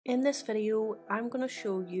In this video, I'm going to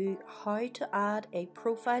show you how to add a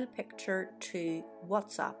profile picture to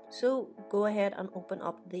WhatsApp. So go ahead and open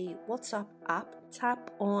up the WhatsApp app.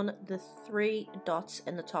 Tap on the three dots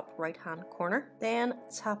in the top right hand corner. Then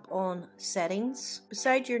tap on settings.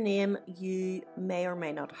 Beside your name, you may or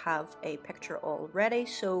may not have a picture already.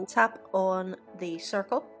 So tap on the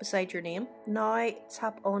circle beside your name. Now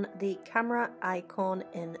tap on the camera icon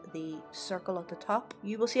in the circle at the top.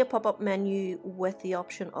 You will see a pop-up menu with the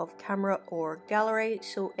option of camera or gallery.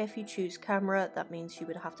 So if you choose camera, that means you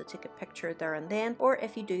would have to take a picture there and then, or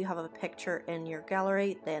if you do have a picture in your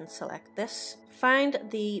gallery, then select this. Find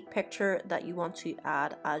the picture that you want to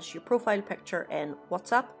add as your profile picture in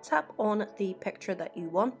WhatsApp. Tap on the picture that you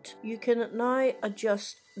want. You can now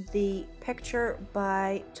adjust the picture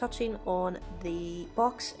by touching on the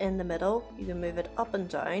box in the middle. You can move it up and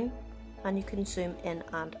down, and you can zoom in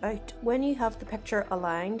and out. When you have the picture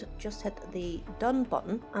aligned, just hit the done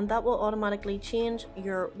button and that will automatically change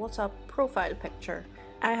your WhatsApp profile picture.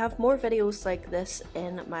 I have more videos like this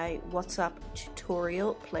in my WhatsApp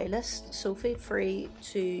tutorial playlist, so feel free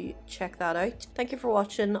to check that out. Thank you for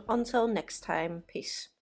watching. Until next time, peace.